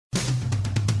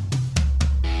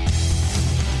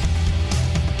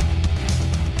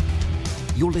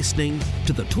You're listening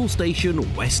to the Toolstation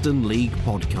Western League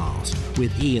podcast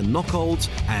with Ian Knockholds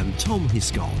and Tom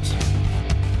Hiscott.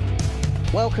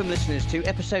 Welcome, listeners, to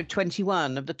episode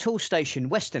 21 of the Toolstation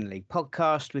Western League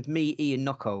podcast with me, Ian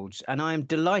Knockholds, and I am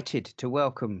delighted to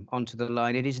welcome onto the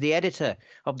line. It is the editor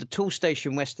of the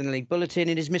Toolstation Western League Bulletin.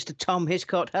 It is Mr. Tom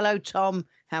Hiscott. Hello, Tom.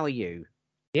 How are you?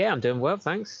 Yeah, I'm doing well,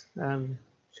 thanks. Trying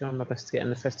my best to get in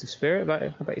the festive spirit.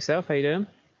 How about yourself? How you doing?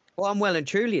 Well, I'm well and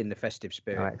truly in the festive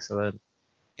spirit. Oh, excellent.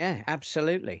 Yeah,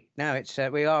 absolutely. No, it's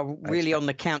we are really on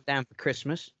the countdown for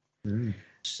Christmas. I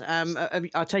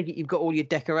take it you've got all your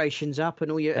decorations up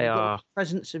and all your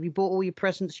presents. Have you bought all your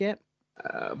presents yet?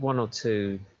 One or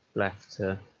two left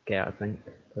to get, I think,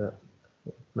 but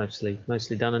mostly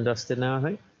done and dusted now, I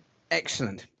think.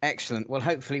 Excellent. Well,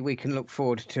 hopefully we can look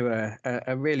forward to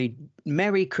a really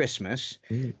merry Christmas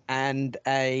and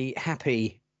a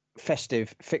happy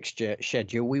festive fixture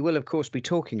schedule. We will, of course, be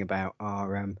talking about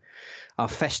our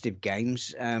festive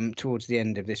games towards the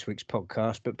end of this week's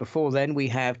podcast. But before then, we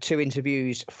have two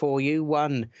interviews for you.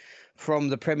 One from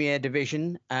the Premier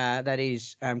Division, that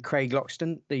is Craig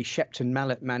Loxton, the Shepton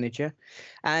Mallet manager.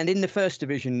 And in the First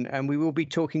Division, we will be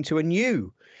talking to a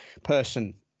new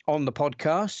person on the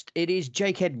podcast. It is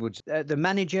Jake Edwards, the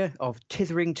manager of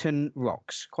Titherington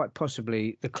Rocks, quite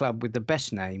possibly the club with the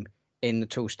best name in the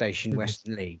Toolstation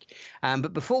Western League.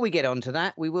 But before we get on to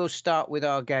that, we will start with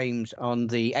our games on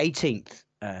the 18th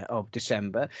of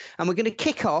December. And we're going to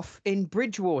kick off in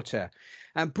Bridgwater.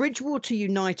 Bridgwater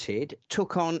United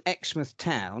took on Exmouth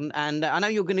Town. And I know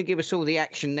you're going to give us all the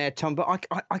action there, Tom, but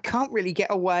I can't really get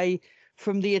away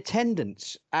from the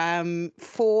attendance.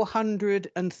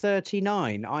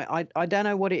 439. I don't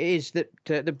know what it is that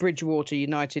the Bridgwater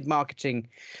United marketing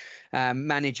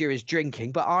manager is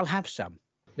drinking, but I'll have some.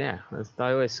 Yeah,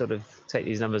 I always sort of take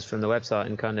these numbers from the website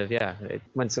and kind of,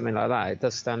 when something like that, it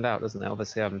does stand out, doesn't it?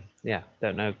 Obviously,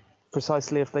 don't know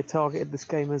precisely if they targeted this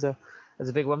game as a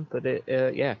big one, but it,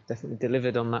 definitely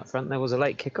delivered on that front. There was a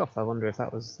late kickoff. I wonder if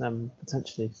that was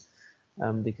potentially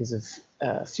because of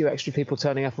a few extra people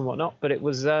turning up and whatnot. But it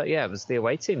was, it was the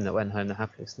away team that went home the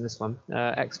happiest in this one.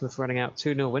 Exmouth running out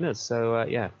 2-0 winners.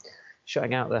 So,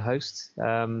 shutting out their host.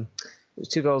 It was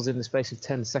 2 goals in the space of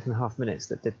 10 second half minutes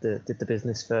that did the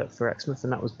business for Exmouth,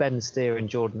 and that was Ben Steer and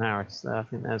Jordan Harris. I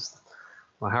think there's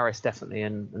Harris definitely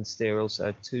and Steer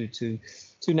also two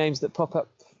names that pop up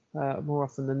more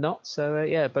often than not. So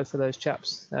both of those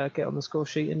chaps get on the score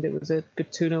sheet, and it was a good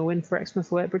 2-0 win for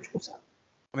Exmouth away at Bridgwater.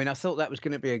 I mean, I thought that was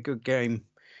going to be a good game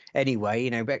anyway.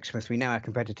 You know, Exmouth, we know how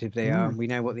competitive they are. We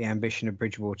know what the ambition of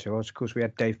Bridgwater was. Of course, we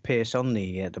had Dave Pearce on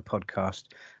the podcast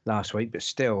last week, but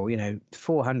still,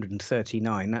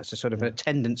 439. That's a sort of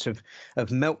attendance of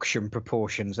Melksham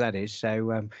proportions, that is.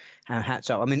 So hats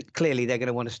off. I mean, clearly they're going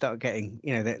to want to start getting,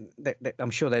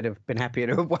 I'm sure they'd have been happier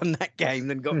to have won that game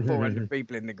than got 400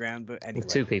 people in the ground. But anyway.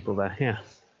 2 people there, yeah.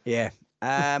 Yeah.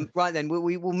 Right then,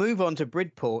 we will move on to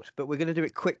Bridport, but we're going to do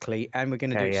it quickly and we're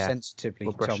going to do it sensitively,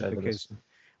 Tom, because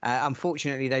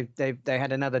unfortunately they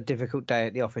had another difficult day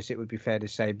at the office. It would be fair to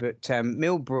say, but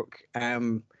Millbrook,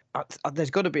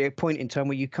 there's got to be a point in time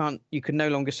where you can no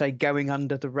longer say going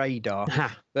under the radar.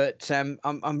 But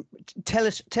tell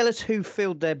us who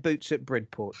filled their boots at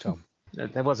Bridport, Tom.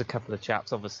 There was a couple of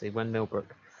chaps, obviously, when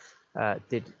Millbrook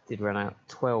did run out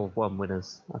 12-1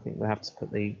 winners. I think we have to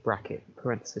put the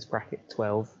parenthesis bracket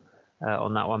 12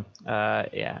 on that one.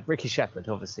 Ricky Shepherd,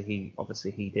 obviously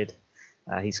he did.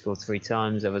 He scored 3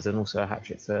 times. There was also a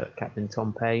hat-trick for captain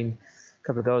Tom Payne. A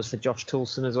couple of goals for Josh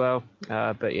Toulson as well.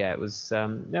 It was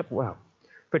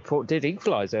Bridport did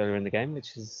equalise earlier in the game,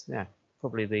 which is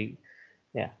probably the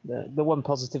one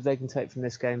positive they can take from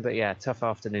this game. But tough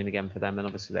afternoon again for them, and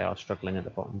obviously they are struggling at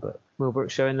the bottom. But Millbrook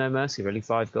showing no mercy, really.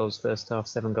 5 goals first half,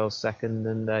 7 goals second,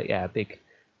 and big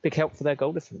help for their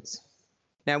goal difference.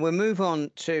 Now we'll move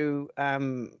on to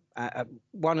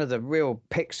one of the real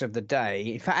picks of the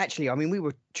day. In fact, actually, I mean, we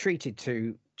were treated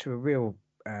to a real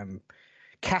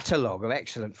catalogue of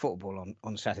excellent football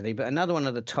on Saturday, but another one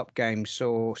of the top games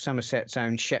saw Somerset's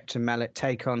own Shepton Mallet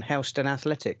take on Helston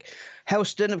Athletic.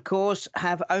 Helston, of course,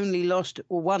 have only lost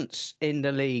once in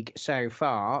the league so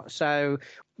far. So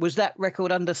was that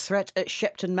record under threat at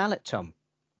Shepton Mallet, Tom?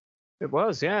 It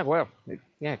was, yeah. Well, they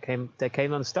came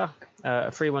unstuck.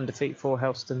 A 3-1 defeat for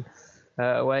Helston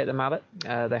away at the Mallet.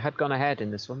 They had gone ahead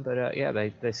in this one, but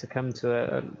they succumbed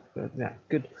to a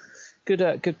good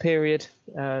period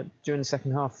during the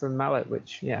second half from Mallet,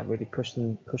 which really pushed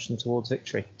them towards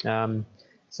victory. So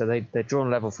they'd drawn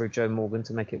level through Joe Morgan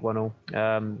to make it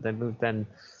 1-1. They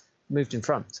moved in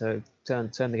front, so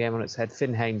turned the game on its head.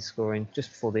 Finn Haynes scoring just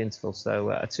before the interval,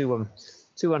 so a 2-1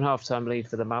 2-1 half-time lead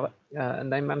for the Mallet,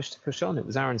 and they managed to push on. It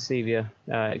was Aaron Sevilla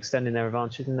extending their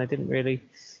advantage, and they didn't really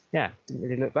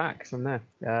look back from there.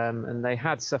 And they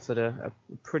had suffered a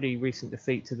pretty recent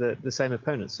defeat to the same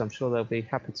opponents, so I'm sure they'll be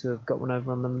happy to have got one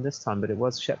over on them this time. But it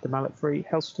was Shepton Mallet 3,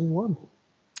 Helston 1.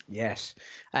 Yes,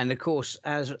 and of course,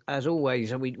 as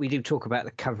always, we do talk about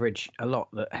the coverage a lot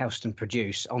that Helston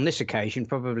produce. On this occasion,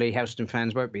 probably Helston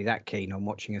fans won't be that keen on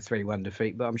watching a 3-1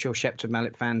 defeat, but I'm sure Shepton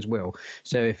Mallet fans will.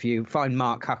 So if you find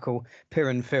Mark Huckle,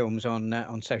 Piran Films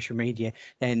on social media,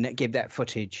 then give that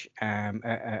footage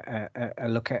a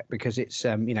look at, because it's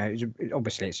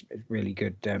obviously it's really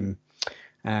good.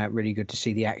 Really good to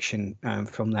see the action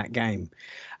from that game.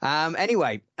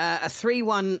 Anyway, a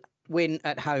 3-1 win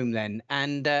at home then,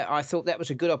 and I thought that was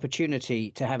a good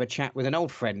opportunity to have a chat with an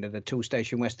old friend of the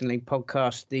Toolstation Western League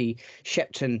podcast, the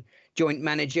Shepton joint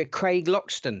manager Craig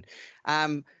Loxton.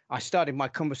 I started my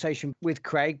conversation with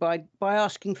Craig by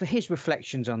asking for his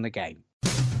reflections on the game.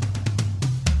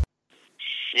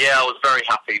 Yeah, I was very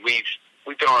happy.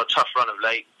 We've been on a tough run of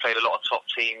late, played a lot of top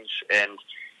teams, and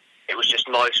it was just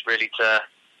nice really to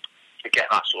get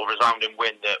that sort of resounding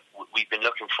win that we've been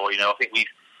looking for. I think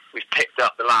we've picked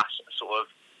up the last sort of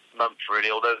month really,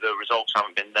 although the results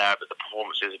haven't been there, but the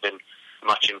performances have been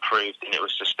much improved, and it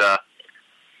was just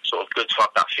sort of good to have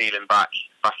that feeling back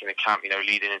in the camp,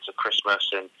 leading into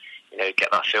Christmas, and get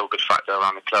that feel good factor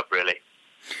around the club really.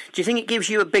 Do you think it gives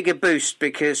you a bigger boost,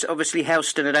 because obviously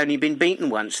Helston had only been beaten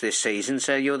once this season,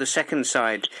 so you're the second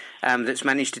side that's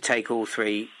managed to take all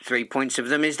three points of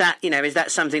them? Is that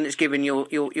something that's given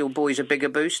your boys a bigger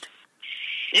boost?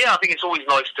 Yeah, I think it's always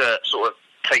nice to sort of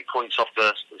take points off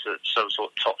some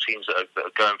sort of top teams that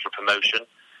are going for promotion.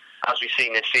 As we've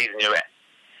seen this season,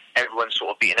 everyone's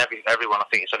sort of beating everyone. I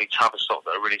think it's only Tavistock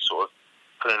that are really sort of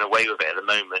pulling away with it at the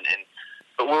moment.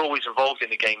 But we're always involved in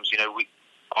the games.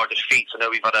 Our defeats, I know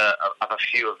we've had a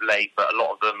few of late, but a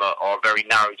lot of them are very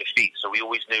narrow defeats. So we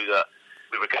always knew that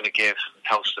we were going to give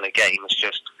Helston a game. It's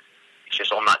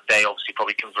just on that day, obviously,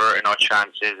 probably converting our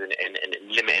chances and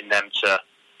limiting them to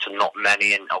not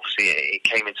many, and obviously it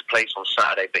came into place on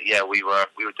Saturday. But yeah, we were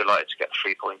delighted to get the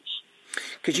 3 points.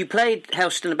 Because you played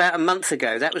Helston about a month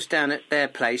ago, that was down at their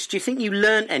place. Do you think you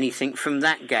learnt anything from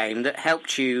that game that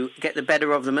helped you get the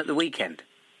better of them at the weekend?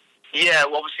 Yeah,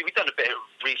 well, obviously we'd done a bit of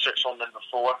research on them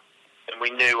before, and we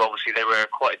knew obviously they were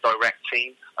quite a direct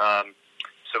team.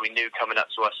 So we knew coming up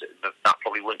to us that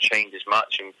probably wouldn't change as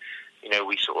much, and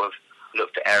we sort of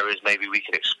looked at areas maybe we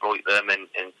could exploit them,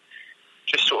 and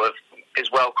just sort of as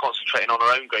well concentrating on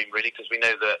our own game really, because we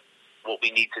know that what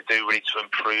we need to do really to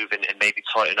improve and maybe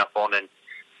tighten up on.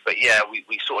 But yeah,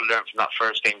 we sort of learned from that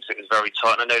first game, so it was very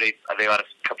tight. And I know they've had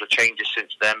a couple of changes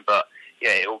since then, but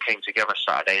yeah, it all came together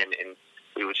Saturday, and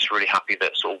we were just really happy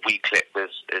that sort of we clicked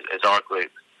as our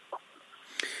group.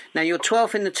 Now, you're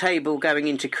 12th in the table going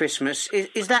into Christmas.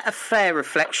 Is that a fair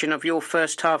reflection of your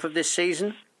first half of this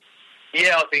season?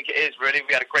 Yeah, I think it is really.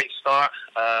 We had a great start.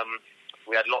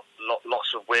 We had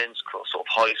lots of wins, sort of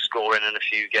high scoring in a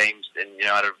few games, and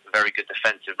had a very good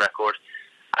defensive record.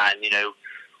 And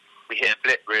we hit a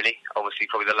blip really. Obviously,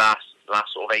 probably the last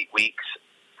sort of 8 weeks,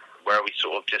 where we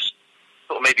sort of just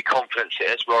maybe confidence hit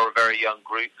us. We're a very young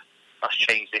group. That's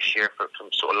changed this year from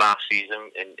sort of last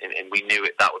season, and we knew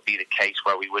that would be the case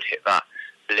where we would hit that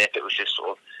blip. It was just sort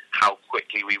of how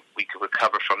quickly we could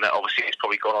recover from that. Obviously, it's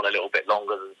probably gone on a little bit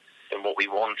longer than what we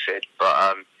wanted, but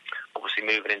obviously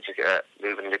moving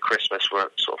into Christmas, we're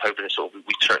sort of hoping to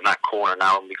we turn that corner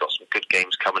now, and we've got some good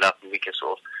games coming up, and we can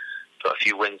sort of put a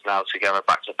few wins now together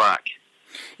back to back.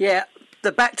 Yeah,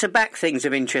 the back-to-back thing's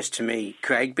of interest to me,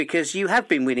 Craig, because you have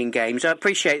been winning games. I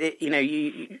appreciate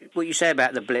it, what you say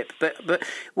about the blip, but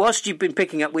whilst you've been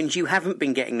picking up wins, you haven't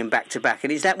been getting them back-to-back,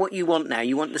 and is that what you want now?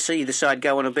 You want to see the side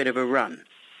go on a bit of a run?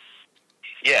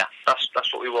 Yeah,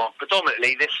 that's what we want.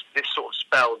 Predominantly, this sort of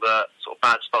spell, the sort of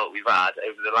bad spell that we've had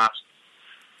over the last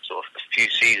sort of few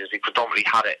seasons, we predominantly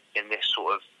had it in this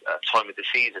sort of time of the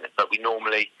season, but we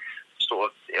normally sort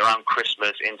of around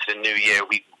Christmas into the new year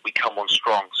we come on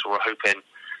strong, so we're hoping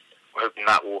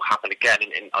that will happen again.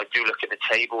 And I do look at the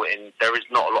table, and there is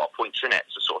not a lot of points in it,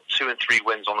 so sort of 2 and 3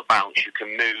 wins on the bounce, you can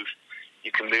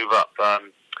move up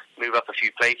a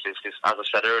few places, because as I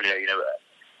said earlier,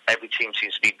 every team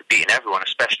seems to be beating everyone,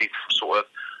 especially sort of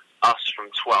us from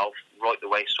 12 right the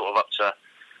way sort of up to, I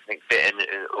think, Bitton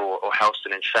or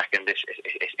Helston in second.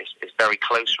 It's very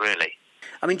close really.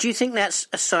 I mean, do you think that's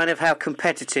a sign of how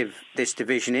competitive this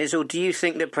division is, or do you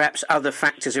think that perhaps other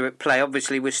factors are at play?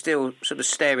 Obviously, we're still sort of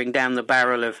staring down the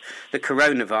barrel of the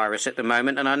coronavirus at the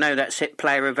moment, and I know that's hit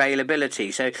player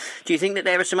availability. So do you think that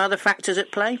there are some other factors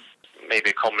at play? maybe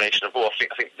a combination of all. I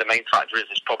think the main factor is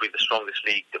it's probably the strongest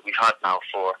league that we've had now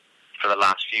for the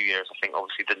last few years. I think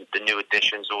obviously the new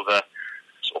additions, all the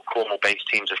sort of Cornwall-based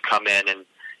teams have come in, and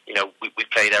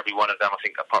we've played every one of them. I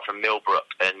think apart from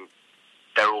Millbrook, and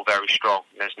they're all very strong.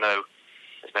 There's no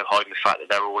hiding the fact that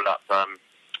they're all up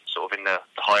sort of in the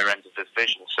higher end of the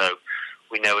division. So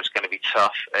we know it's going to be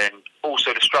tough, and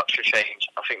also the structure change.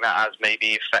 I think that has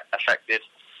maybe affected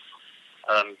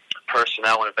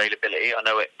personnel and availability. I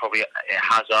know it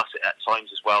has us at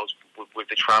times as well with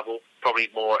the travel. Probably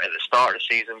more at the start of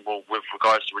the season with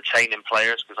regards to retaining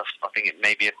players, because I think it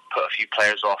maybe put a few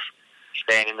players off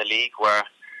staying in the league where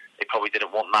they probably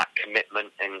didn't want that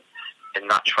commitment in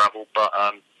that travel. But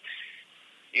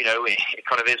it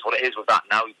kind of is what it is with that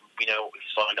now. We know what we've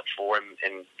signed up for, and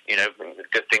the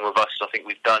good thing with us is I think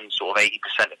we've done sort of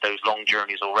 80% of those long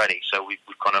journeys already. So we've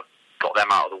kind of got them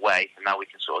out of the way, and now we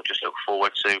can sort of just look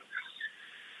forward to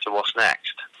what's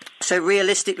next. So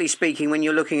realistically speaking, when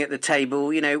you're looking at the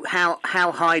table, how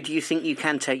high do you think you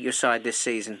can take your side this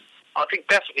season? I think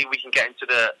definitely we can get into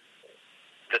the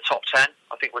top 10.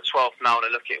 I think we're 12th now, and I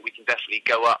look at it, we can definitely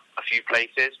go up a few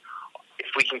places.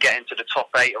 If we can get into the top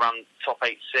 8, around top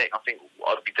 8, 6, I think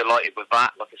I'd be delighted with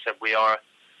that. Like I said, we are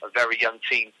a very young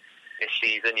team this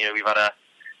season. We've had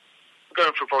we're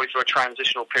going through a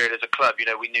transitional period as a club. We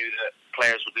knew that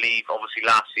players would leave obviously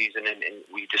last season, and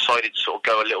we decided to sort of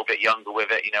go a little bit younger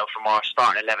with it. From our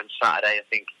starting 11 Saturday, I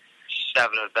think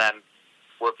 7 of them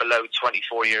were below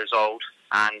 24 years old,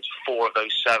 and 4 of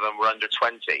those 7 were under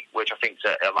 20, which I think is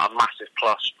a massive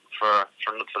plus for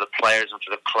the players and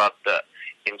for the club, that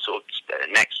in sort of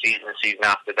next season and season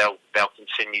after they'll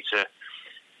continue to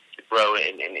grow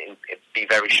and be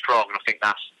very strong. And I think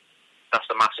that's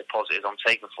the massive positive I'm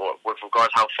taking for it. With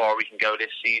regards to how far we can go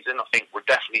this season, I think we're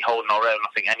definitely holding our own. I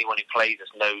think anyone who plays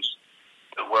us knows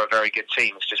that we're a very good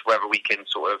team. It's just whether we can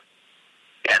sort of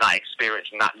get that experience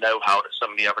and that know-how that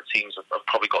some of the other teams have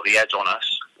probably got the edge on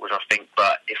us, which I think.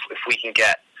 But if we can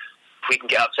get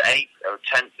up to 8th or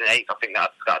 10th and 8th, I think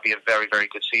that'd be a very, very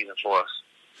good season for us.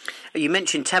 You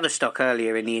mentioned Tavistock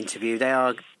earlier in the interview. They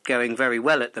are going very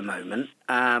well at the moment.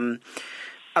 Given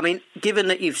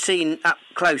that you've seen up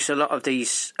close a lot of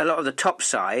the top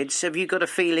sides, have you got a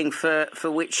feeling for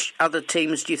which other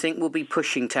teams do you think will be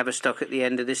pushing Tavistock at the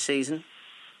end of this season?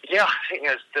 Yeah, I think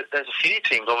there's a few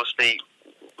teams. Obviously,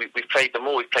 we've played them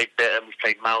all. We've played Bitton, we've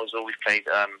played Mousehole, we've played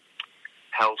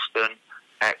Helston,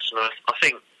 Exmouth. I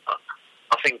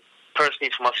think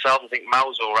personally for myself, I think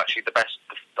Mousehole are actually the best,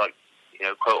 quote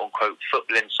unquote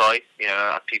footballing side.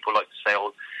 People like to say,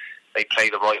 they play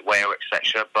the right way or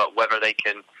etc. But whether they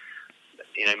can,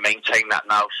 maintain that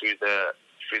now through the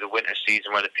winter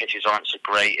season where the pitches aren't so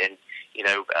great and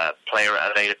player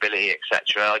availability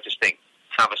etc. I just think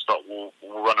Tavistock will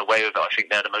run away with it. I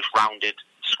think they're the most rounded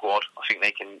squad. I think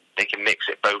they can mix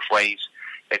it both ways.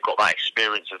 They've got that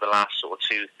experience of the last sort of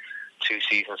two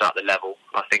seasons at the level.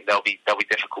 I think they'll be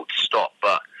difficult to stop.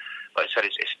 But like I said,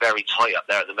 it's very tight up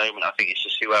there at the moment. I think it's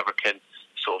just whoever can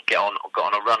sort of get on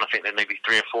a run. I think there may be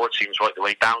 3 or 4 teams right the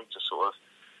way down to sort of.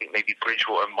 I think maybe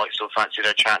Bridgewater might still fancy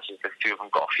their chances. The few of them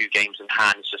got a few games in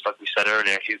hand. It's just like we said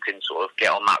earlier, who can sort of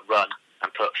get on that run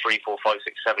and put 3, 4, 5,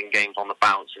 6, 7 games on the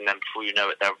bounce, and then before you know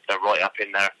it, they're right up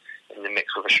in there in the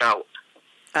mix with a shout.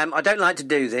 I don't like to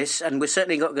do this, and we're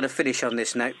certainly not going to finish on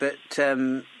this note, but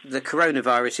the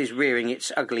coronavirus is rearing its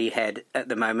ugly head at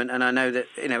the moment, and I know that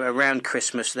around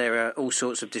Christmas there are all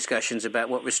sorts of discussions about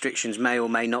what restrictions may or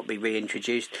may not be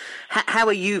reintroduced. How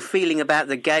are you feeling about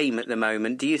the game at the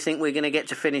moment? Do you think we're going to get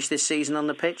to finish this season on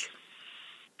the pitch?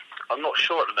 I'm not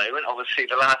sure at the moment. Obviously,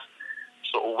 the last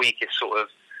sort of week is sort of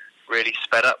really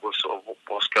sped up with sort of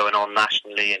what's going on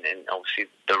nationally, and obviously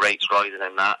the rates rising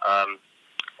and that. I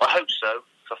hope so.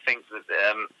 I think that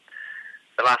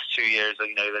the last 2 years,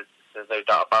 there's no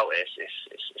doubt about it.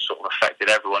 It's sort of affected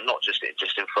everyone, not just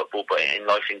in football, but in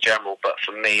life in general. But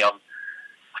for me, I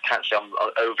can't say I'm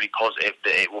overly positive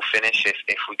that it will finish.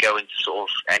 If we go into sort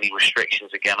of any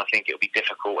restrictions again, I think it'll be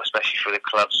difficult, especially for the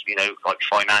clubs, like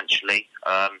financially.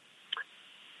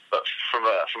 But from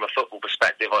a football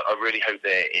perspective, I really hope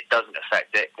that it doesn't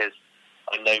affect it, because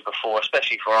I know before,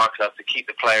 especially for our club, to keep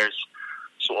the players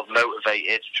sort of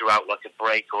motivated throughout like a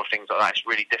break or things like that, it's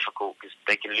really difficult, because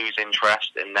they can lose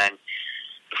interest, and then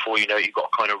before you know it, you've got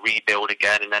to kind of rebuild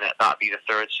again, and then that'll be the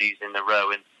 3rd season in a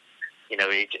row, and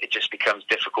it just becomes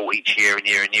difficult each year and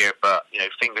year and year. But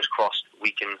fingers crossed we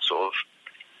can sort of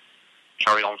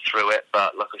carry on through it.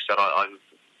 But like I said, I'm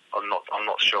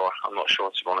not sure. I'm not sure,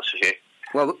 to be honest with you.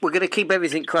 Well, we're going to keep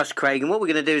everything crossed, Craig, and what we're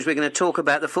going to do is we're going to talk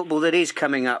about the football that is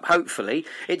coming up, hopefully.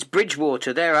 It's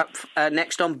Bridgwater. They're up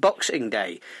next on Boxing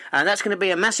Day, and that's going to be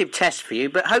a massive test for you,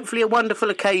 but hopefully a wonderful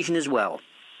occasion as well.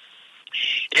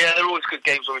 Yeah, they're always good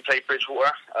games when we play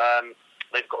Bridgwater.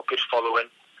 They've got a good following.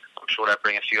 I'm sure they'll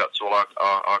bring a few up to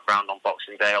our ground on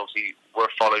Boxing Day. Obviously, we're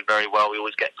followed very well. We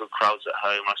always get good crowds at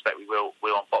home. I expect we will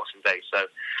on Boxing Day, so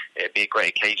it'll be a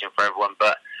great occasion for everyone.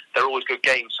 But they're always good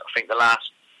games. I think the last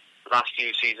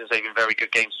few seasons they've been very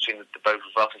good games between the both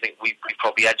of us. I think we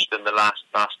probably edged them the last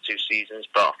 2 seasons,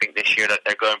 but I think this year that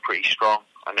they're going pretty strong.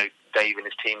 I know Dave and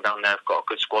his team down there have got a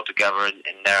good squad together, and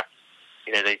they're,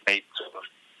 they've made sort of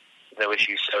no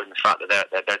issues showing the fact that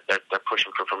they're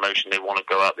pushing for promotion. They want to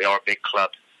go up. They are a big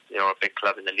club. They are a big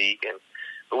club in the league,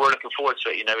 but we're looking forward to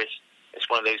it. It's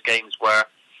one of those games where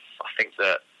I think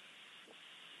that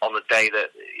on the day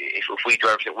that if we do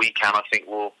everything we can, I think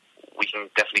we can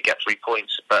definitely get 3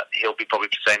 points. But he'll be probably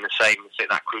saying the same. It's in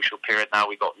that crucial period now.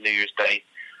 We've got New Year's Day,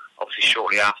 obviously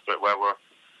shortly after it, where we're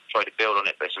trying to build on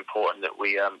it. But it's important that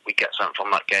we get something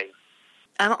from that game.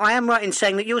 I am right in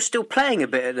saying that you're still playing a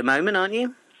bit at the moment, aren't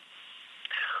you?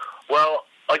 Well,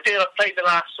 I did. I played the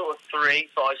last sort of 3,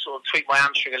 but I sort of tweaked my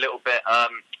hamstring a little bit at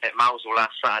Mousehole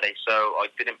last Saturday, so I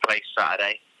didn't play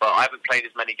Saturday. But I haven't played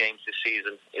as many games this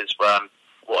season as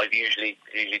what I've usually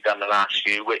done the last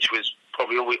few, which was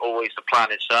probably always the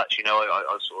plan as such.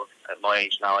 I sort of, at my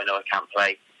age now, I know I can't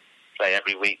play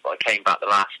every week, but I came back the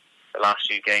last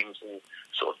few games and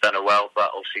sort of done it well.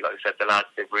 But obviously, like I said, the lads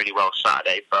did really well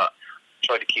Saturday, but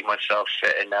tried to keep myself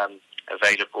fit and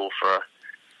available for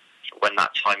when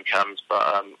that time comes.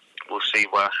 But we'll see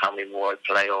how many more I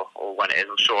play or when it is.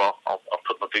 I'm sure I'll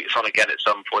put my boots on again at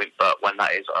some point, but when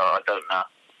that is, I don't know.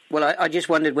 Well, I just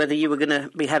wondered whether you were going to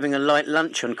be having a light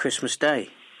lunch on Christmas Day.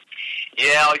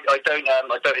 Yeah, I don't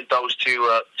indulge too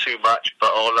much,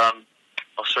 but I'll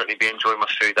certainly be enjoying my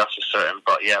food. That's for certain.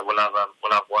 But yeah, we'll have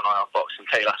one eye on Boxing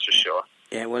Day, that's for sure.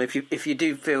 Yeah, well, if you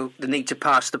do feel the need to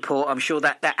pass the port, I'm sure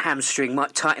that hamstring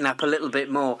might tighten up a little bit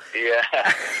more. Yeah,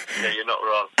 you're not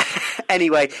wrong.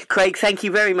 Anyway, Craig, thank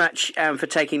you very much for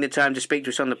taking the time to speak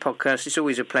to us on the podcast. It's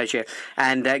always a pleasure,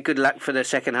 and good luck for the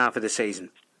second half of the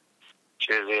season.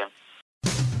 Cheers, Ian.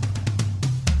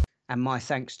 And my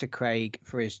thanks to Craig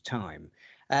for his time.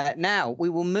 Now we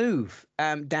will move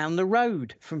down the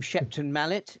road from Shepton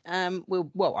Mallet. Down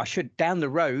the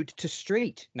road to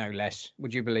Street, no less.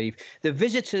 Would you believe? The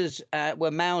visitors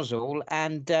were Mousehole,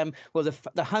 and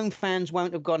the home fans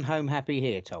won't have gone home happy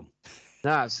here, Tom.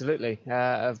 No, absolutely.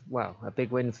 A big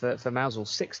win for Mousehole.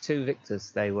 6-2 victors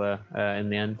they were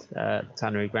in the end,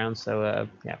 Tannery Ground. So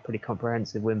pretty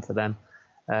comprehensive win for them.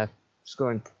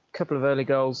 Scoring a couple of early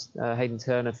goals, Hayden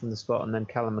Turner from the spot, and then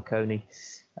Callum McConey.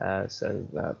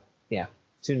 2-0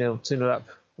 up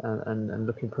and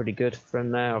looking pretty good from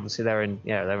there. Obviously they're in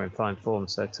fine form,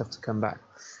 so tough to come back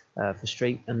for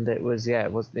Street, and it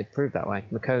proved that way.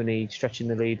 McConey stretching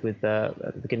the lead with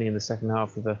at the beginning of the second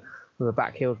half with a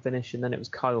backheel finish, and then it was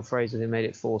Kyle Fraser who made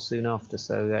it 4 soon after.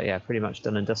 So pretty much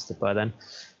done and dusted by then.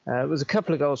 It was a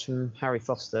couple of goals from Harry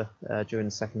Foster during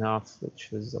the second half, which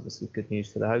was obviously good news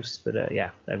for the hosts, but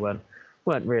they weren't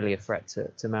really a threat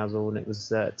to Mousehole, and it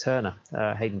was Turner,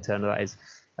 Hayden Turner, that is.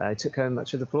 He took home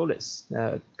much of the plaudits.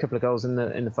 A couple of goals in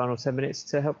the final 10 minutes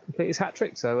to help complete his hat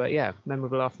trick. So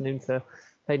memorable afternoon for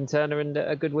Hayden Turner, and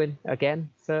a good win again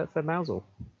for Mousehole.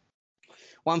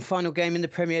 One final game in the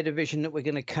Premier Division that we're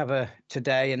going to cover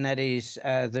today, and that is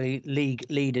the league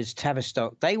leaders,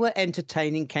 Tavistock. They were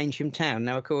entertaining Keynsham Town.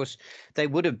 Now, of course, they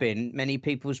would have been many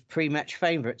people's pre-match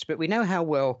favourites, but we know how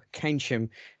well Keynsham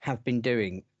have been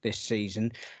doing this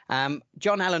season.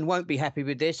 John Allen won't be happy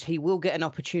with this. He will get an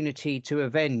opportunity to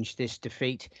avenge this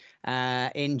defeat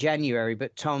in January.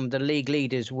 But, Tom, the league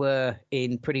leaders were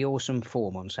in pretty awesome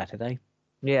form on Saturday.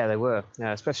 Yeah, they were,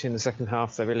 especially in the second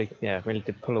half. They really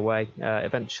did pull away,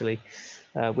 eventually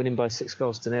winning by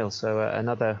 6-0. So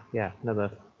another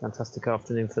fantastic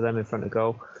afternoon for them in front of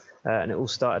goal. And it all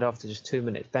started after just 2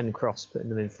 minutes. Ben Cross putting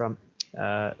them in front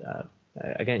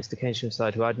against the Keynsham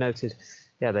side, who I'd noted,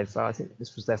 I think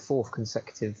this was their 4th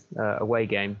consecutive away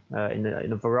game in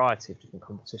a variety of different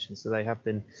competitions. So they have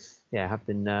been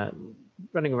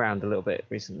running around a little bit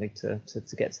recently to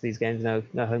get to these games. No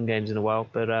home games in a while,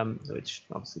 but which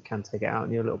obviously can take it out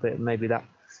on you a little bit. And maybe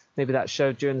that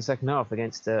showed during the second half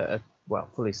against a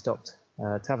fully stopped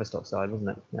Tavistock side,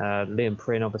 wasn't it? Liam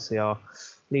Prynne, obviously our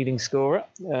leading scorer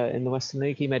in the Western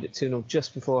League. He made it 2-0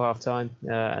 just before half time,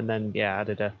 and then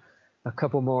added a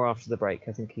couple more after the break.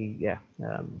 I think he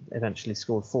eventually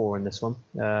scored 4 in this one.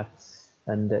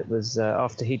 And it was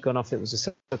after he'd gone off, it was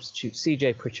a substitute,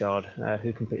 CJ Pritchard,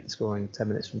 who completed the scoring 10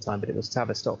 minutes from time. But it was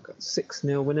Tavistock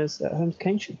 6-0 winners at home to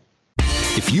Keynsham.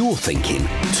 If you're thinking,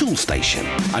 Toolstation,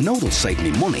 I know they'll save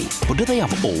me money, but do they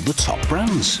have all the top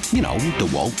brands? You know,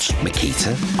 DeWalt,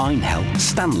 Makita, Einhell,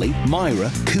 Stanley, Myra,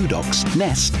 Kudox,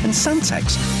 Nest and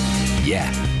Santex.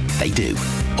 Yeah, they do.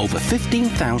 Over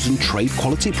 15,000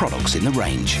 trade-quality products in the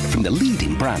range from the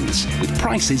leading brands with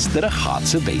prices that are hard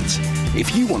to beat.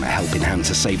 If you want a helping hand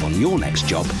to save on your next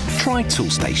job, try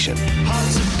Toolstation.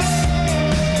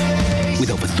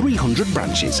 With over 300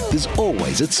 branches, there's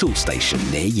always a Toolstation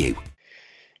near you.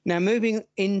 Now, moving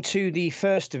into the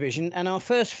First Division, and our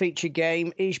first feature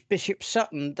game is Bishop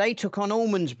Sutton. They took on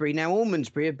Almondsbury. Now,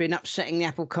 Almondsbury have been upsetting the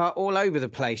apple cart all over the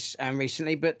place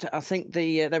recently, but I think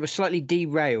they were slightly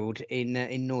derailed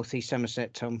in North East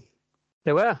Somerset, Tom.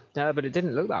 They were, but it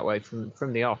didn't look that way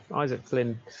from the off. Isaac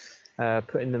Flynn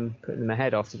putting them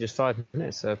ahead after just 5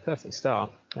 minutes, so a perfect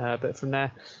start. But from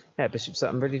there, Bishop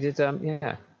Sutton really did,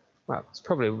 well, it's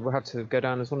probably will have to go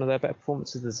down as one of their better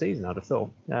performances of the season, I'd have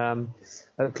thought.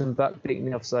 Oakland Buck beating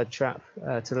the offside trap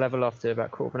to level after about a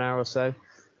quarter of an hour or so.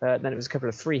 Then it was a couple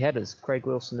of free headers, Craig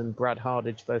Wilson and Brad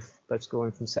Hardage both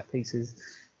scoring from set pieces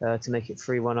to make it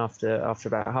 3-1 after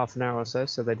about half an hour or so.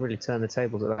 So they'd really turned the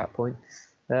tables at that point.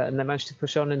 And they managed to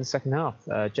push on in the second half.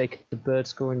 Jacob Bird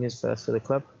scoring his first for the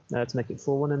club to make it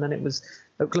 4-1, and then it was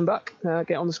Oakland Buck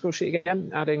get on the score sheet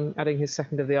again, adding his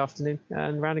second of the afternoon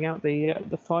and rounding out the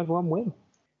 5-1 win.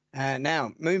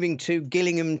 Now, moving to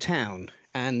Gillingham Town,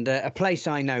 and a place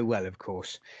I know well, of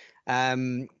course.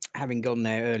 Having gone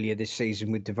there earlier this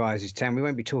season with Devizes Town, we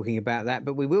won't be talking about that,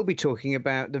 but we will be talking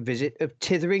about the visit of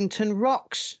Titherington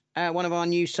Rocks, one of our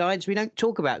new sides. We don't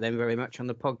talk about them very much on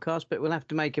the podcast, but we'll have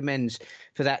to make amends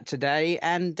for that today.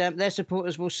 And their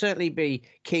supporters will certainly be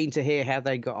keen to hear how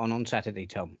they got on Saturday,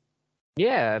 Tom.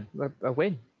 Yeah, a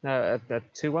win, a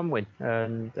 2-1 win.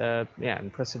 And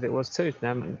impressive it was too.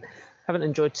 Haven't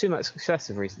enjoyed too much success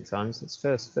in recent times. It's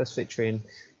first victory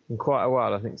in quite a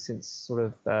while, I think, since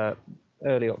sort of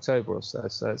early October or so.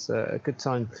 So it's a good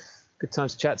time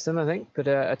to chat to them, I think. But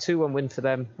a 2-1 win for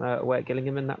them away at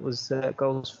Gillingham, and that was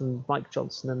goals from Mike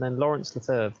Johnson and then Lawrence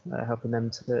Lefebvre helping them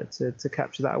to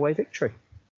capture that away victory.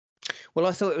 Well,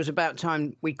 I thought it was about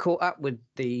time we caught up with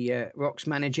the Rocks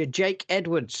manager, Jake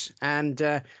Edwards. And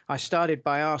I started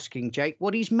by asking Jake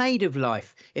what he's made of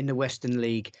life in the Western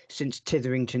League since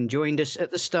Titherington joined us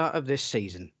at the start of this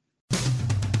season.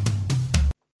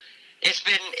 It's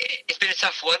been a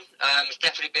tough one. It's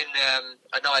definitely been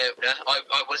an eye-opener.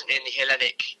 I wasn't in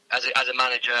Hellenic as a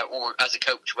manager or as a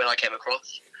coach when I came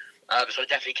across, so I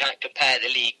definitely can't compare the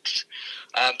leagues.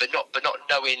 But not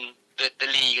knowing the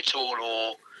league at all,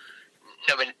 or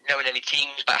knowing any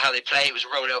teams about how they play, it was a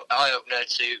real eye-opener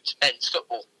to men's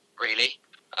football, really,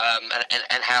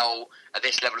 and how at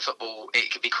this level of football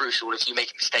it can be crucial. If you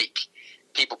make a mistake,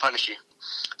 people punish you.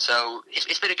 So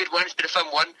it's been a good one. It's been a fun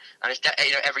one, and it's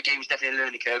every game is definitely a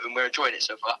learning curve, and we're enjoying it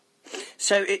so far.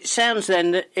 So it sounds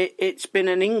then that it's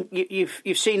been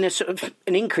you've seen a sort of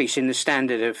an increase in the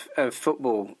standard of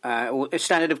football or a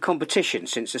standard of competition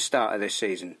since the start of this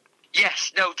season.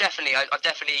 Yes, no, definitely. I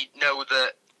definitely know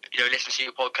that. Listening to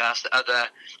your podcast, that other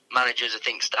managers, I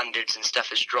think standards and stuff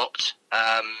has dropped.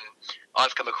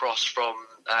 I've come across from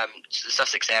the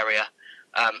Sussex area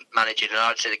managing, and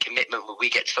I'd say the commitment when we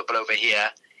get to football over here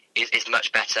is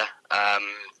much better. And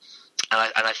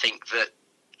I think that,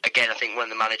 again, I think one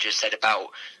of the managers said about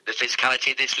the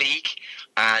physicality of this league,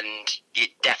 and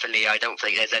definitely I don't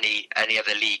think there's any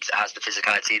other leagues that has the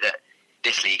physicality that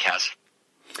this league has.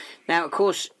 Now, of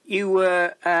course, you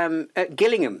were at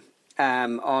Gillingham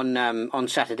on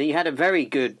Saturday. You had a very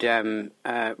good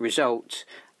result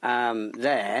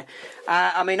there.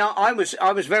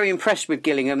 I was very impressed with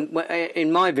Gillingham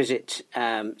in my visit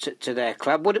to their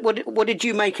club. What did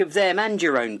you make of them and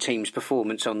your own team's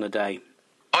performance on the day?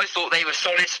 I thought they were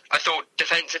solid. I thought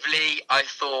defensively, I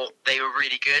thought they were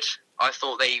really good. I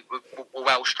thought they were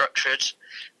well structured.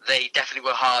 They definitely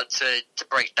were hard to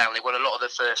break down. They won a lot of the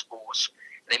first balls.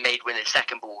 They made winning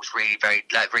second balls really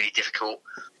difficult.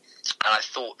 And I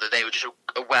thought that they were just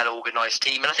a well-organised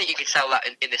team. And I think you can tell that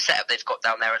in the setup they've got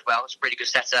down there as well. It's a really good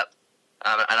setup.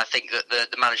 And I think that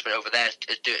the management over there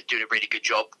is doing a really good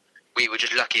job. We were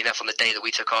just lucky enough on the day that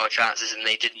we took our chances and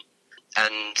they didn't.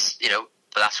 And,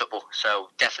 but that's football. So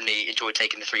definitely enjoyed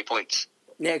taking the 3 points.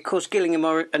 Yeah, of course, Gillingham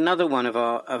are another one of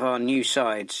our new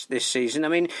sides this season. I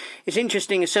mean, it's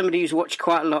interesting as somebody who's watched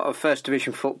quite a lot of First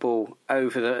Division football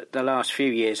over the last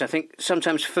few years. I think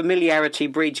sometimes familiarity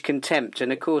breeds contempt,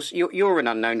 and of course, you're an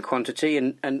unknown quantity,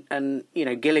 and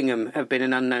Gillingham have been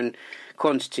an unknown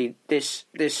quantity this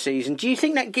season. Do you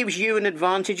think that gives you an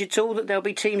advantage at all, that there'll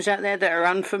be teams out there that are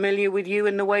unfamiliar with you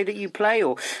and the way that you play?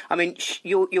 Or, I mean,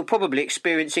 you're probably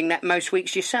experiencing that most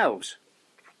weeks yourselves.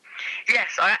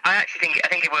 Yes, I actually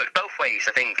think it works both ways.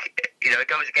 I think it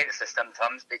goes against us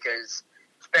sometimes because,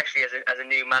 especially as a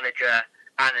new manager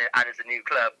and as a new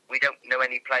club, we don't know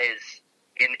any players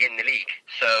in the league.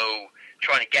 So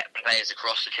trying to get players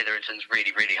across to Titherington is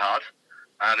really, really hard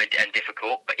and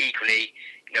difficult. But equally,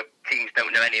 teams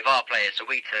don't know any of our players, so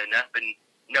we turn up and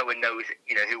no one knows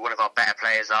who one of our better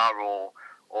players are, or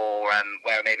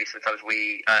where maybe sometimes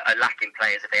we are lacking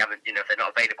players if they haven't if they're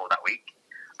not available that week.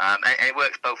 And it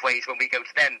works both ways when we go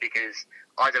to them, because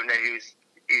I don't know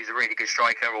who's a really good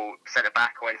striker or centre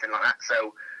back or anything like that.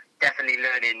 So definitely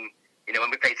learning. When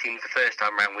we play teams the first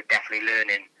time round, we're definitely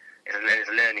learning. There's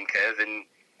a learning curve, and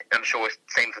I'm sure it's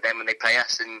the same for them when they play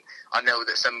us. And I know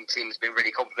that some teams have been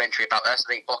really complimentary about us.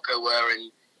 I think Bocco were,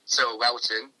 and so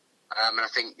Welton. And I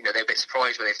think they're a bit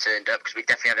surprised when they've turned up, because we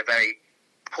definitely had a very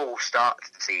poor start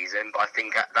to the season. But I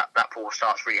think that poor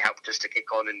start's really helped us to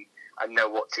kick on and know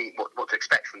what to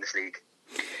expect from this league.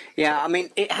 Yeah, I mean,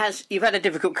 you've had a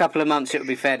difficult couple of months, it would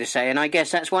be fair to say, and I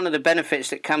guess that's one of the benefits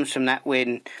that comes from that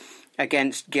win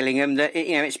against Gillingham, that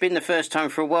it's been the first time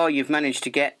for a while you've managed to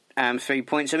get 3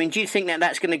 points. I mean, do you think that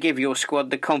that's going to give your squad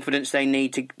the confidence they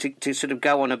need to sort of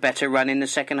go on a better run in the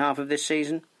second half of this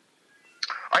season?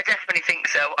 I definitely think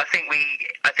so. I think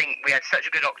we had such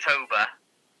a good October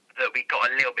that we got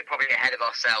a little bit probably ahead of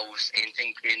ourselves in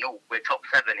thinking, we're top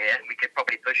 7 here, we could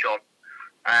probably push on.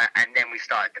 And then we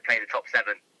started to play the top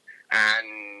 7,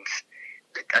 and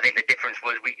I think the difference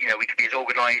was we could be as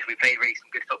organised. We played really some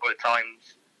good football at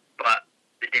times, but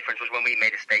the difference was when we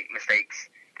made mistakes,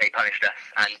 they punished us,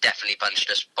 and definitely punished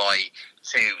us by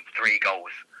 2-3 goals.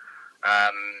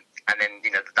 And then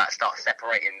that starts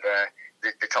separating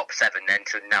the top 7 then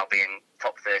to now being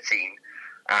top 13.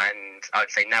 And I would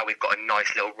say now we've got a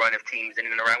nice little run of teams in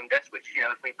and around us, which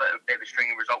if we put a bit of a string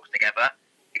of results together,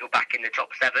 you're back in the top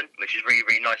 7, which is really,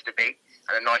 really nice to be,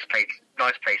 and a nice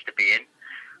place to be in.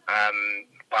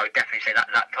 But I would definitely say that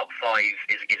top 5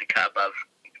 is a cut above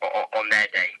on their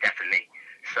day, definitely.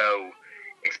 So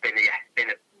it's been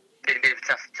a bit of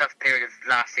a tough period of the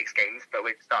last 6 games, but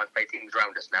we're starting to play teams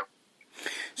around us now.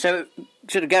 So,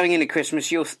 sort of going into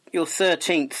Christmas, you're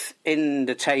 13th in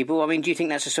the table. I mean, do you think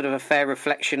that's a sort of a fair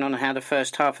reflection on how the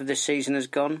first half of this season has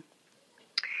gone?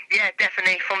 Yeah,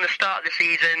 definitely. From the start of the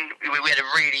season, we had a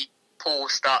really poor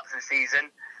start to the season,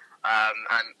 and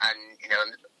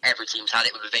every team's had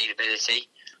it with availability,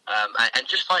 and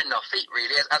just finding our feet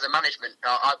really. As a management,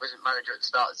 I wasn't manager at the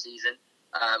start of the season.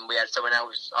 We had someone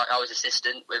else. I was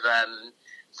assistant with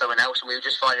someone else, and we were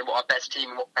just finding what our best team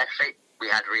and what best fit we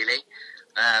had really.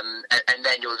 And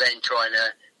then you're trying to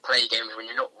play games when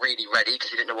you're not really ready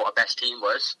because you didn't know what our best team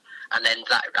was. And then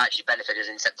that actually benefited us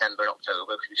in September and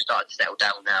October because we started to settle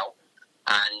down now.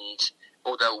 And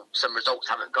although some results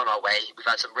haven't gone our way, we've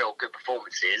had some real good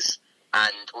performances.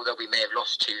 And although we may have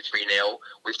lost 2-3-0,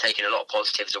 we've taken a lot of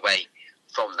positives away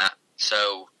from that.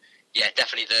 So, yeah,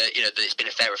 definitely it's been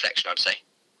a fair reflection, I'd say.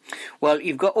 Well,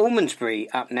 you've got Almondsbury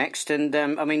up next, and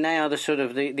I mean they are the sort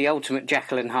of the ultimate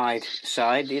Jekyll and Hyde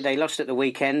side. They lost at the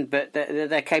weekend, but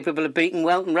they're capable of beating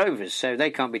Welton Rovers, so they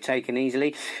can't be taken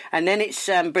easily. And then it's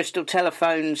Bristol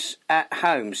Telephones at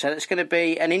home, so that's going to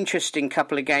be an interesting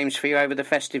couple of games for you over the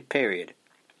festive period.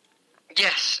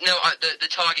 Yes, no, the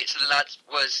target to the lads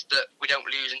was that we don't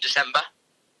lose in December.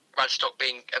 Radstock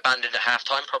being abandoned at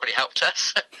half-time probably helped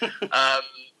us.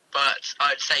 But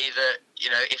I'd say that,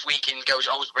 if we can go to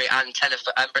Almondsbury and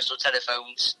Bristol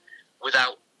Telephones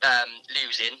without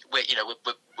losing,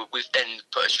 we've then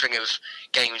put a string of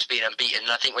games being unbeaten.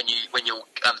 And I think when you're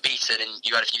unbeaten and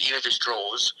you had a few, even if it's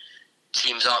draws,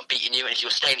 teams aren't beating you. And if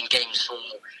you're staying in games for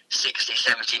 60,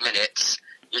 70 minutes,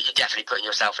 you're definitely putting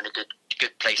yourself in a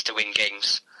good place to win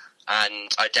games. And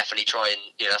I definitely try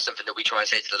and, that's something that we try and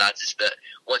say to the lads, is that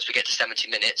once we get to 70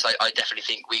 minutes, I definitely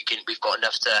think we've got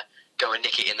enough to go and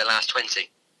nick it in the last 20.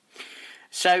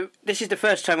 So this is the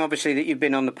first time, obviously, that you've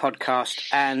been on the podcast,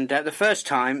 and the first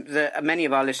time that many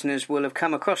of our listeners will have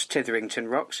come across Titherington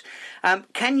Rocks.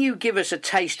 Can you give us a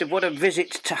taste of what a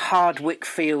visit to Hardwick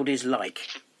Field is like?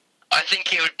 I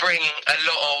think it would bring a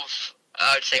lot of,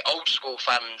 I'd say, old school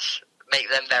fans, make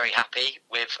them very happy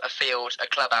with a field, a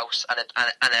clubhouse, and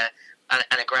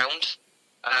a ground.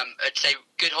 I'd say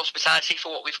good hospitality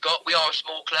for what we've got. We are a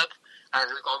small club, and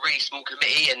we've got a really small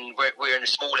committee, and we're in a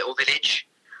small little village.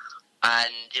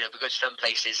 And, we go to some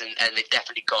places, and they've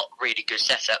definitely got really good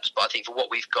setups. But I think for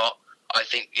what we've got, I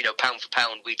think, pound for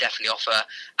pound, we definitely offer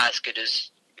as good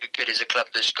as a club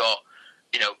that's got,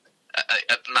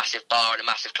 a massive bar and a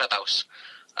massive clubhouse.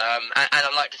 And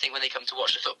I like to think when they come to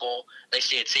watch the football, they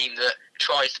see a team that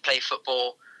tries to play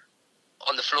football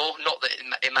on the floor. Not that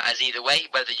it matters either way,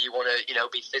 whether you want to,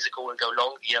 be physical and go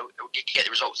long. You get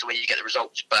the results the way you get the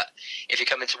results. But if you're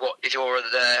coming to if you're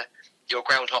a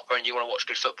ground hopper and you want to watch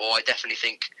good football, I definitely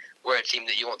think we're a team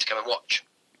that you want to come and watch.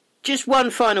 Just one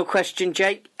final question,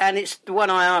 Jake, and it's the one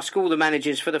I ask all the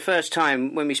managers for the first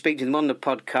time when we speak to them on the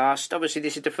podcast. Obviously,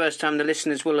 this is the first time the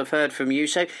listeners will have heard from you.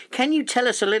 So can you tell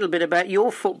us a little bit about your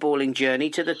footballing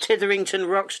journey to the Titherington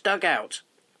Rocks dugout?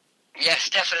 Yes,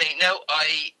 definitely. No,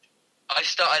 I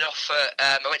started off,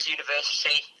 I went to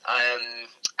university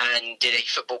and did a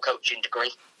football coaching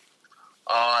degree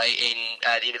in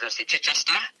the University of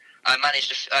Chichester. I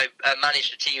managed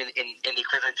a team in the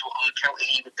equivalent to what our county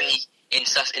league would be in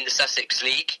the Sussex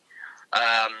League.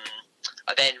 I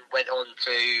then went on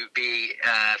to be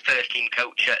first team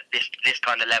coach at this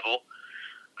kind of level.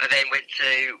 I then went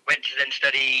to then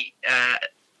study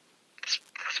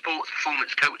sports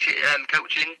performance coaching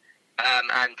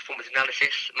and performance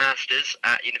analysis masters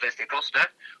at University of Gloucester,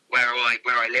 where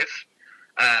I live.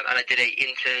 And I did an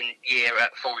intern year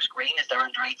at Forest Green as their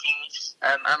under-18s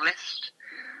analyst.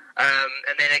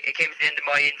 And then it came to the end of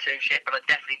my internship, and I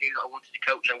definitely knew that I wanted to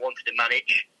coach, I wanted to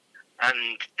manage,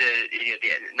 and the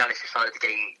analysis side of the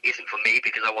game isn't for me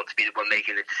because I want to be the one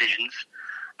making the decisions.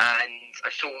 And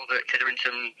I saw that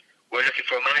Titherington were looking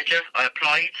for a manager. I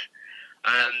applied,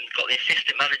 got the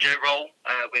assistant manager role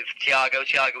with Tiago.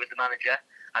 Tiago was the manager,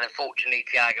 and unfortunately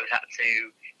Tiago's had to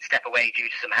step away due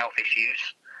to some health issues.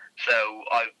 So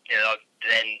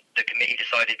then the committee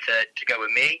decided to go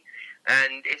with me.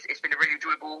 And it's been a really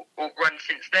enjoyable run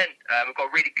since then. We've got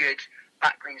a really good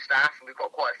backroom staff, and we've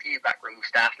got quite a few backroom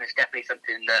staff, and it's definitely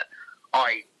something that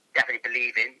I definitely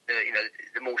believe in.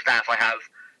 The more staff I have,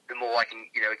 the more I can,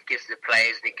 it gives the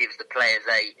players, and it gives the players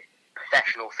a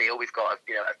professional feel. We've got a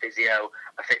physio,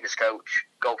 a fitness coach,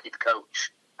 goalkeeper coach,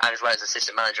 and as well as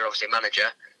assistant manager, obviously a manager.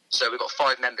 So we've got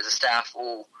 5 members of staff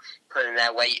all putting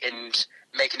their weight and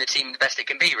making the team the best it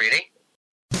can be, really.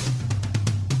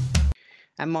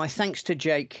 And my thanks to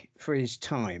Jake for his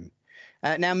time.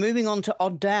 Now, moving on to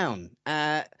Odd Down.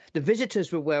 The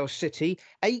visitors were Wells City.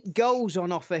 8 goals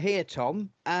on offer here, Tom.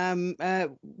 And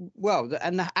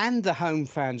the home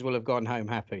fans will have gone home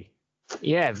happy.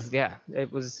 Yeah.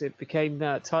 It became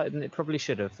tighter than it probably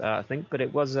should have, I think. But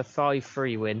it was a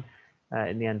 5-3 win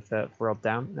in the end for Odd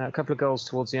Down. A couple of goals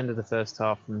towards the end of the first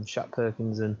half from Shaq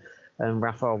Perkins and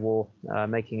Raphael War,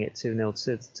 making it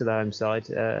 2-0 to the home side.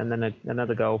 And then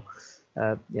another goal.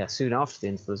 Soon after the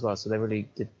interval as well, so they really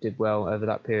did well over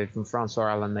that period. From Francois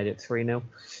Allen made it 3-0,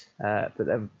 but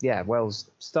then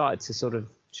Wells started to sort of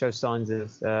show signs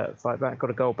of fight back. Got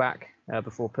a goal back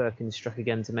before Perkins struck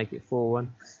again to make it 4-1,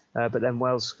 but then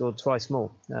Wells scored twice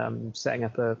more, setting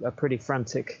up a pretty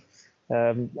frantic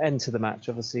end to the match.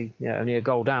 Obviously, only a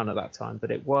goal down at that time,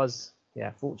 but it was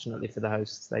fortunately for the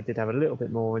hosts, they did have a little bit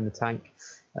more in the tank,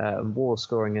 and War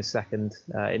scoring a second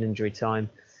in injury time.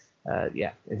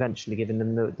 Eventually giving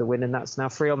them the win, and that's now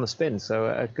 3 on the spin. So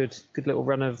a good little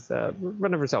run of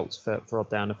results for Odd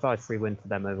Down. A 5-3 win for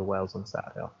them over Wales on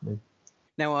Saturday afternoon.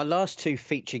 Now, our last 2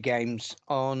 feature games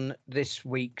on this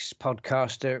week's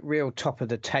podcast are real top of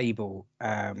the table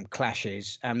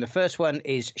clashes. The first one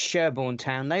is Sherborne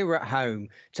Town. They were at home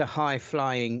to high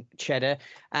flying Cheddar,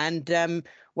 and a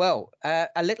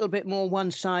little bit more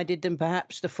one-sided than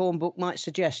perhaps the form book might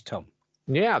suggest, Tom.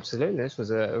 Yeah, absolutely. This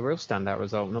was a real standout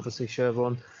result, and obviously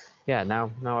Sherborne, now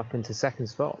up into second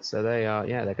spot. So they are,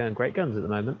 they're going great guns at the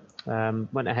moment.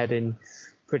 Went ahead in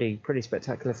pretty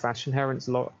spectacular fashion. Henry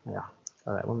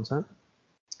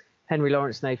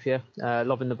Lawrence Napier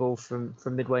lobbing the ball from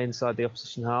midway inside the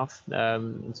opposition half.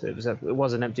 So it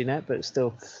was an empty net, but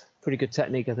still pretty good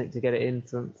technique, I think, to get it in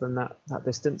from that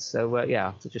distance. So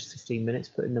after just 15 minutes,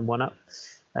 putting them one up.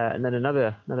 And then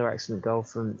another excellent goal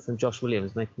from Josh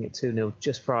Williams, making it 2-0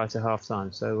 just prior to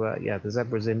half-time. So, the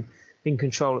Zebras in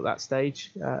control at that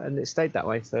stage, and it stayed that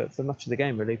way for much of the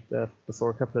game, really, before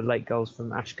a couple of late goals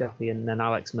from Ash Guppy and then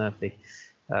Alex Murphy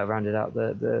rounded out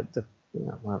the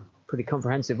pretty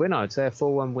comprehensive win, I would say, a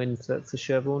 4-1 win for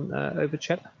Sherborne over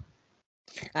Cheddar.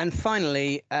 And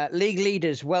finally, league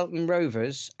leaders Welton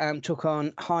Rovers took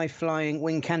on high-flying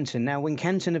Wincanton. Now,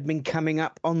 Wincanton have been coming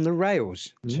up on the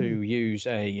rails, to use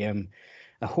a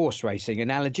horse racing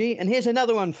analogy. And here's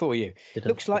another one for you.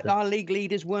 Looks like our league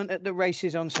leaders weren't at the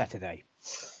races on Saturday.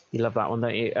 You love that one,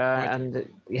 don't you? And it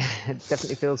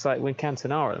definitely feels like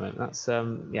Wincanton are at the moment. That's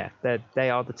they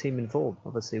are the team in form.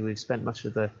 Obviously, we've spent much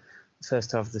of the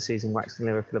first half of the season waxing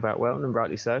lyrical about Welton, and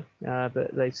rightly so.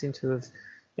 But they seem to have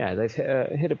yeah, they've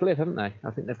hit a blip, haven't they?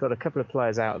 I think they've got a couple of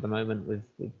players out at the moment with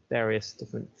various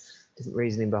different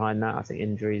reasoning behind that. I think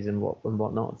injuries and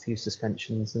whatnot, a few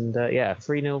suspensions, and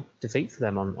 3-0 defeat for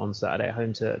them on Saturday at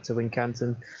home to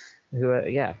Wincanton, who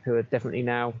are definitely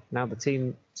now the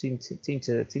team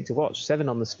to watch. 7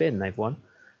 on the spin they've won,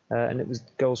 and it was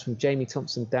goals from Jamie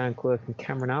Thompson, Dan Quirk, and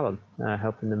Cameron Allen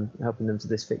helping them to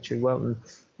this victory. Welton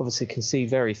obviously concede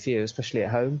very few, especially at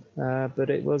home,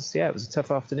 but it was a tough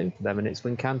afternoon for them, and it's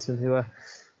Wincanton who are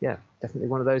definitely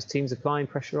one of those teams applying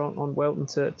pressure on Welton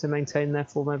to maintain their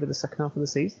form over the second half of the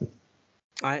season.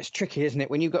 It's tricky, isn't it,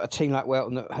 when you've got a team like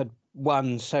Welton that had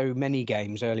won so many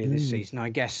games earlier this season. I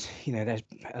guess there's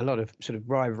a lot of sort of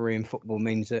rivalry in football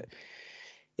means that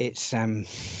it's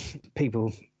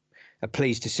people are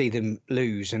pleased to see them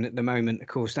lose, and at the moment, of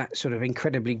course, that sort of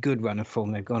incredibly good run of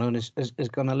form they've gone on has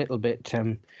gone a little bit.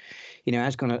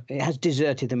 It has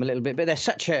deserted them a little bit. But they're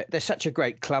such a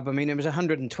great club. I mean, there was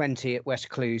 120 at West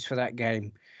Clewes for that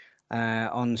game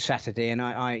on Saturday, and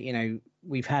I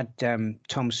we've had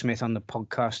Tom Smith on the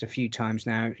podcast a few times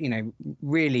now.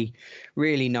 Really,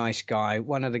 really nice guy.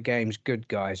 One of the game's good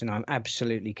guys, and I'm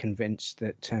absolutely convinced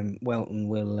that Welton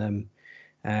will.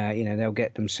 They'll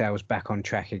get themselves back on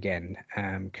track again,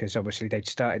 because obviously they'd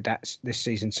started this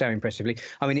season so impressively.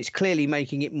 I mean, it's clearly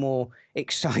making it more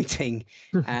exciting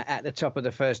at the top of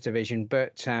the First Division,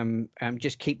 but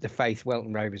just keep the faith,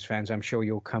 Welton Rovers fans. I'm sure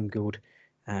you'll come good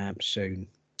soon.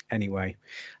 Anyway,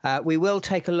 we will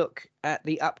take a look at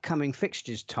the upcoming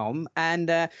fixtures, Tom. And,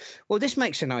 this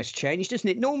makes a nice change, doesn't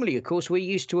it? Normally, of course, we're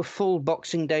used to a full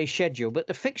Boxing Day schedule, but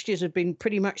the fixtures have been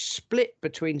pretty much split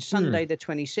between Sunday, the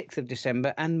 26th of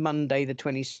December and Monday, the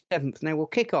 27th. Now, we'll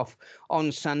kick off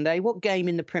on Sunday. What game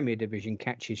in the Premier Division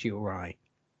catches your eye?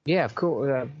 Yeah, of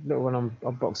course, little one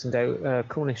on Boxing Day,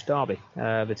 Cornish Derby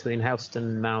between Helston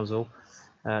and Mousehole.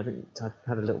 I think I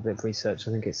had a little bit of research.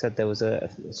 I think it said there was a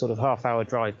sort of half-hour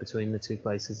drive between the two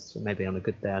places. So maybe on a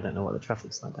good day, I don't know what the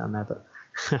traffic's like down there, but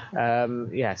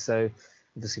so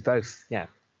obviously both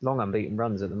long unbeaten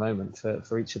runs at the moment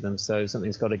for each of them. So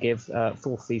something's got to give.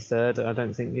 Fourth v third. I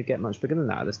don't think you get much bigger than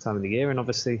that at this time of the year. And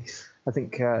obviously, I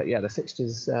think the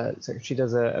fixtures secretary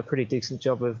does a pretty decent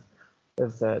job of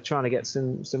trying to get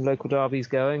some local derbies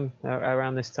going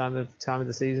around this time of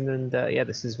the season, and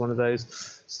this is one of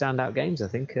those standout games I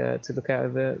think to look at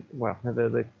over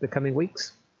the coming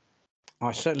weeks.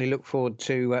 I certainly look forward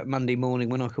to Monday morning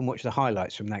when I can watch the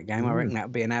highlights from that game. I reckon that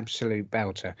would be an absolute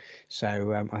belter.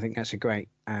 So I think that's a great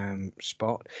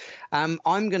spot.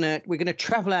 We're gonna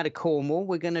travel out of Cornwall.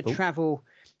 We're gonna travel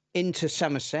into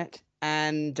Somerset.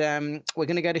 And we're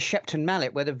going to go to Shepton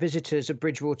Mallet, where the visitors are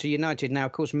Bridgewater United. Now,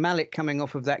 of course, Mallet coming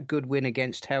off of that good win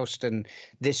against Helston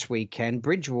this weekend.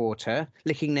 Bridgewater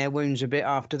licking their wounds a bit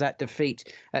after that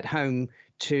defeat at home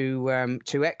to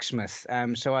Exmouth.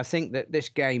 So I think that this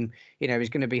game, is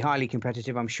going to be highly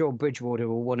competitive. I'm sure Bridgewater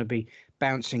will want to be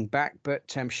bouncing back,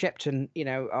 but Shepton,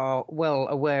 are well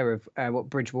aware of what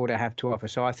Bridgewater have to offer.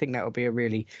 So I think that will be a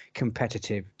really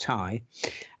competitive tie.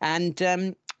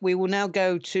 And we will now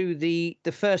go to the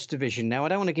First Division. Now, I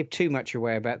don't want to give too much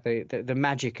away about the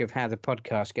magic of how the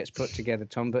podcast gets put together,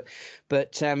 Tom,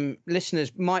 but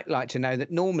listeners might like to know that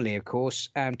normally, of course,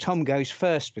 Tom goes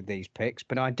first with these picks,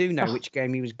 but I do know which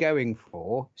game he was going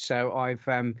for, so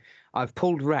I've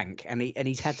pulled rank, and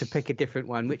he's had to pick a different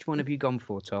one. Which one have you gone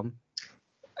for, Tom?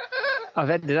 I've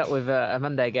ended up with a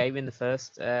Monday game in the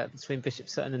first between Bishop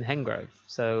Sutton and Hengrove.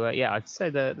 So I'd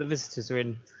say the visitors are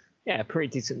in. Yeah, pretty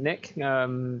decent nick.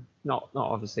 Not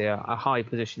obviously a high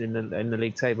position in the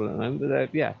league table at the moment, but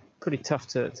they're pretty tough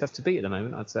to beat at the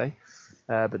moment, I'd say.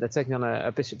 But they're taking on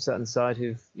a Bishop Sutton side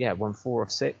who've won 4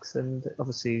 of 6, and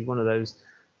obviously one of those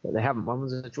that they haven't won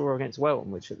was a draw against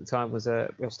Welton, which at the time was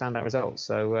a real standout result.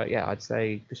 So I'd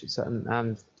say Bishop Sutton,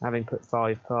 and having put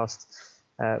 5 past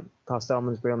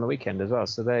Almondsbury on the weekend as well.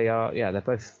 So they are they're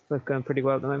both going pretty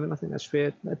well at the moment. I think that should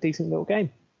be a decent little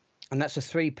game. And that's a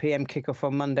 3 p.m. kickoff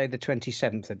on Monday, the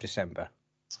 27th of December.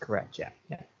 That's correct,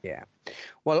 yeah.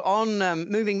 Well, on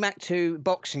moving back to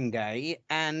Boxing Day,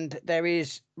 and there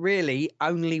is really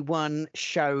only one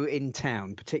show in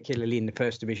town, particularly in the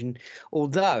First Division.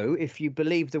 Although, if you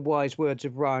believe the wise words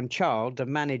of Ryan Child, the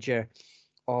manager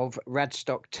of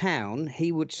Radstock Town,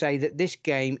 he would say that this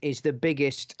game is the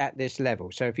biggest at this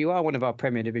level. So if you are one of our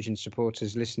Premier Division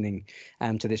supporters listening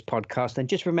to this podcast, then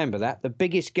just remember that the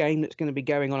biggest game that's going to be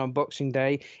going on Boxing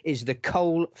Day is the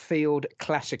Coalfield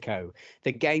Classico,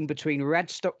 the game between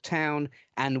Radstock Town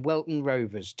and Welton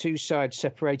Rovers, two sides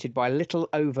separated by little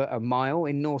over a mile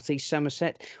in northeast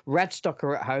Somerset. Radstock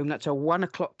are at home. That's a 1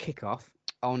 o'clock kickoff.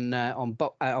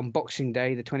 on Boxing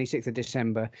Day, the 26th of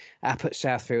December, up at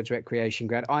Southfields Recreation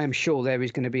Ground. I am sure there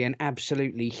is going to be an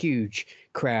absolutely huge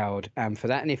crowd for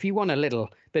that. And if you want a little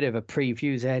bit of a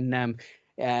preview, then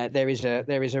there is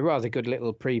a rather good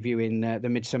little preview in the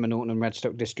Midsummer Norton and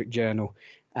Radstock District Journal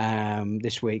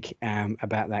this week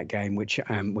about that game, which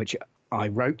I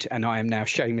wrote and I am now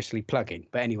shamelessly plugging.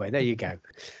 But anyway, there you go.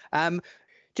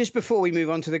 Just before we move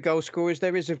on to the goal scorers,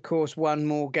 there is, of course, one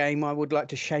more game I would like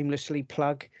to shamelessly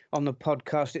plug on the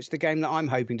podcast. It's the game that I'm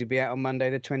hoping to be at on Monday,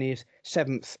 the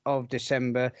 27th of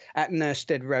December at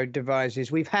Nurstead Road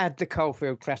Devizes. We've had the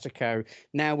Coalfield Classico.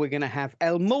 Now we're going to have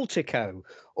El Multico,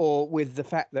 or with the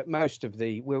fact that most of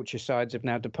the Wiltshire sides have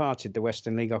now departed the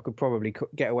Western League, I could probably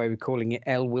get away with calling it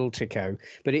El Wiltico.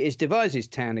 But it is Devizes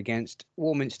Town against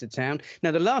Warminster Town.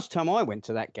 Now, the last time I went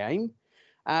to that game,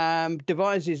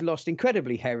 Devizes lost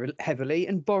incredibly heavily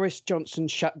and Boris Johnson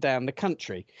shut down the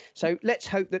country. So let's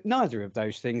hope that neither of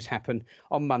those things happen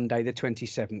on Monday, the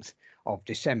 27th of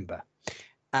December.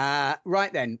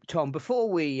 Right then, Tom, before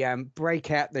we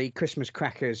break out the Christmas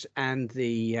crackers and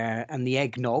the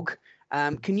eggnog,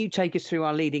 can you take us through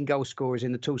our leading goal scorers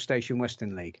in the Toolstation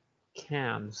Western League?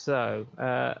 Can. So,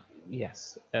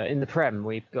 yes, in the Prem,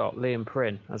 we've got Liam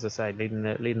Prynne, as I say,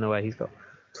 leading the way. He's got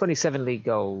 27 league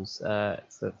goals for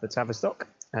Tavistock.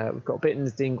 We've got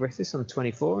Bitton's Dean Griffiths on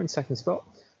 24 in second spot.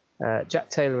 Jack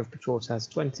Taylor of Pittwater has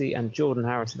 20, and Jordan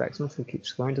Harris of Exmouth, who keeps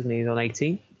scoring, doesn't he? He's on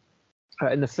 18.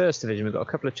 In the first division, we've got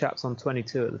a couple of chaps on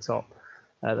 22 at the top.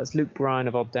 That's Luke Bryan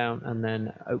of Obdown, and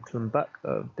then Oakland Buck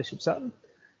of Bishop Sutton.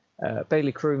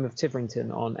 Bailey Croom of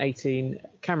Tiverington on 18,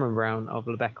 Cameron Brown of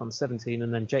Lebec on 17,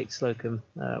 and then Jake Slocum,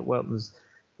 Welton's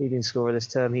leading scorer this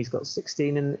term. He's got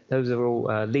 16, and those are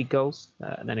all league goals.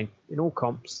 And then in all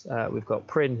comps, we've got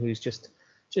Prynne, who's just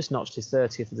notched his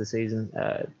 30th of the season.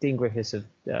 Dean Griffiths of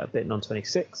Bitton on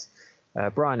 26,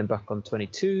 Brian and Buck on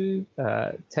 22,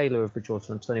 Taylor of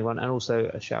Bridgewater on 21, and also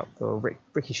a shout for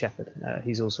Ricky Shepherd.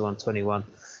 He's also on 21.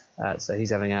 So he's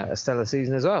having a stellar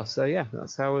season as well. So yeah,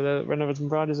 that's how the Reynolds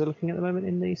and Riders are looking at the moment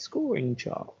in the scoring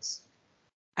charts.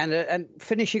 And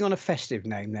finishing on a festive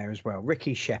name there as well,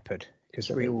 Ricky Shepherd, because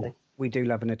we do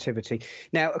love a nativity.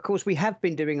 Now, of course, we have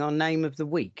been doing our name of the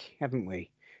week, haven't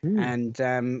we? And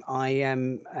I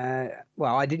am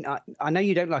I know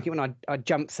you don't like it when I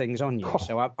jump things on you,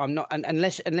 so I'm not. And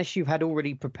unless you've had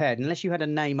already prepared, unless you had a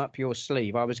name up your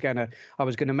sleeve, I was gonna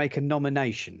make a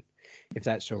nomination, if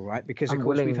that's all right, because of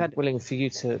course we've had willing for you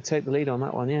to take the lead on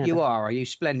that one. Yeah, are you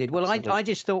splendid? Well, I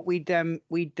just thought we've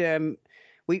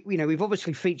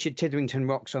obviously featured Titherington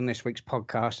Rocks on this week's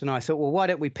podcast, and I thought, well, why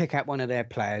don't we pick out one of their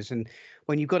players? And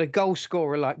when you've got a goal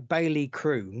scorer like Bailey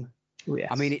Croom, yes.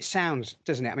 I mean, it sounds,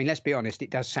 doesn't it? I mean, let's be honest,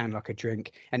 it does sound like a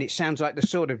drink, and it sounds like the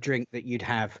sort of drink that you'd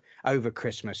have over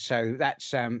Christmas. So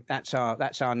that's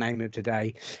our name of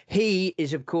today. He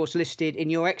is, of course, listed in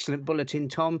your excellent bulletin,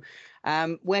 Tom.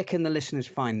 Where can the listeners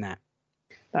find that?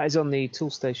 That is on the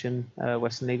Toolstation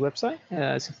Western League website.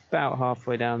 It's about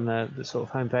halfway down the sort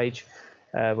of homepage,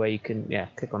 where you can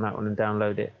click on that one and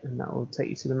download it, and that will take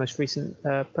you to the most recent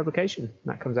publication.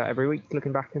 That comes out every week,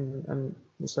 looking back and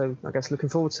also, I guess, looking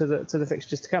forward to the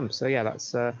fixtures to come. So yeah,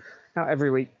 that's out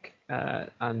every week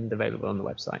and available on the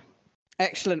website.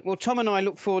 Excellent. Well, Tom and I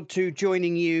look forward to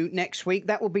joining you next week.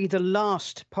 That will be the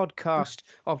last podcast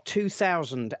of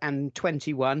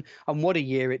 2021, and what a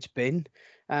year it's been.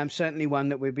 Certainly one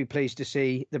that we'd be pleased to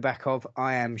see the back of,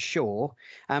 I am sure.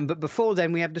 But before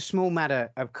then, we have the small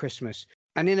matter of Christmas.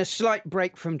 And in a slight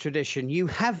break from tradition, you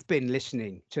have been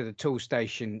listening to the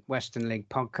Toolstation Western League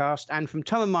podcast. And from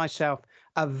Tom and myself,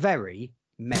 a very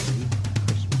merry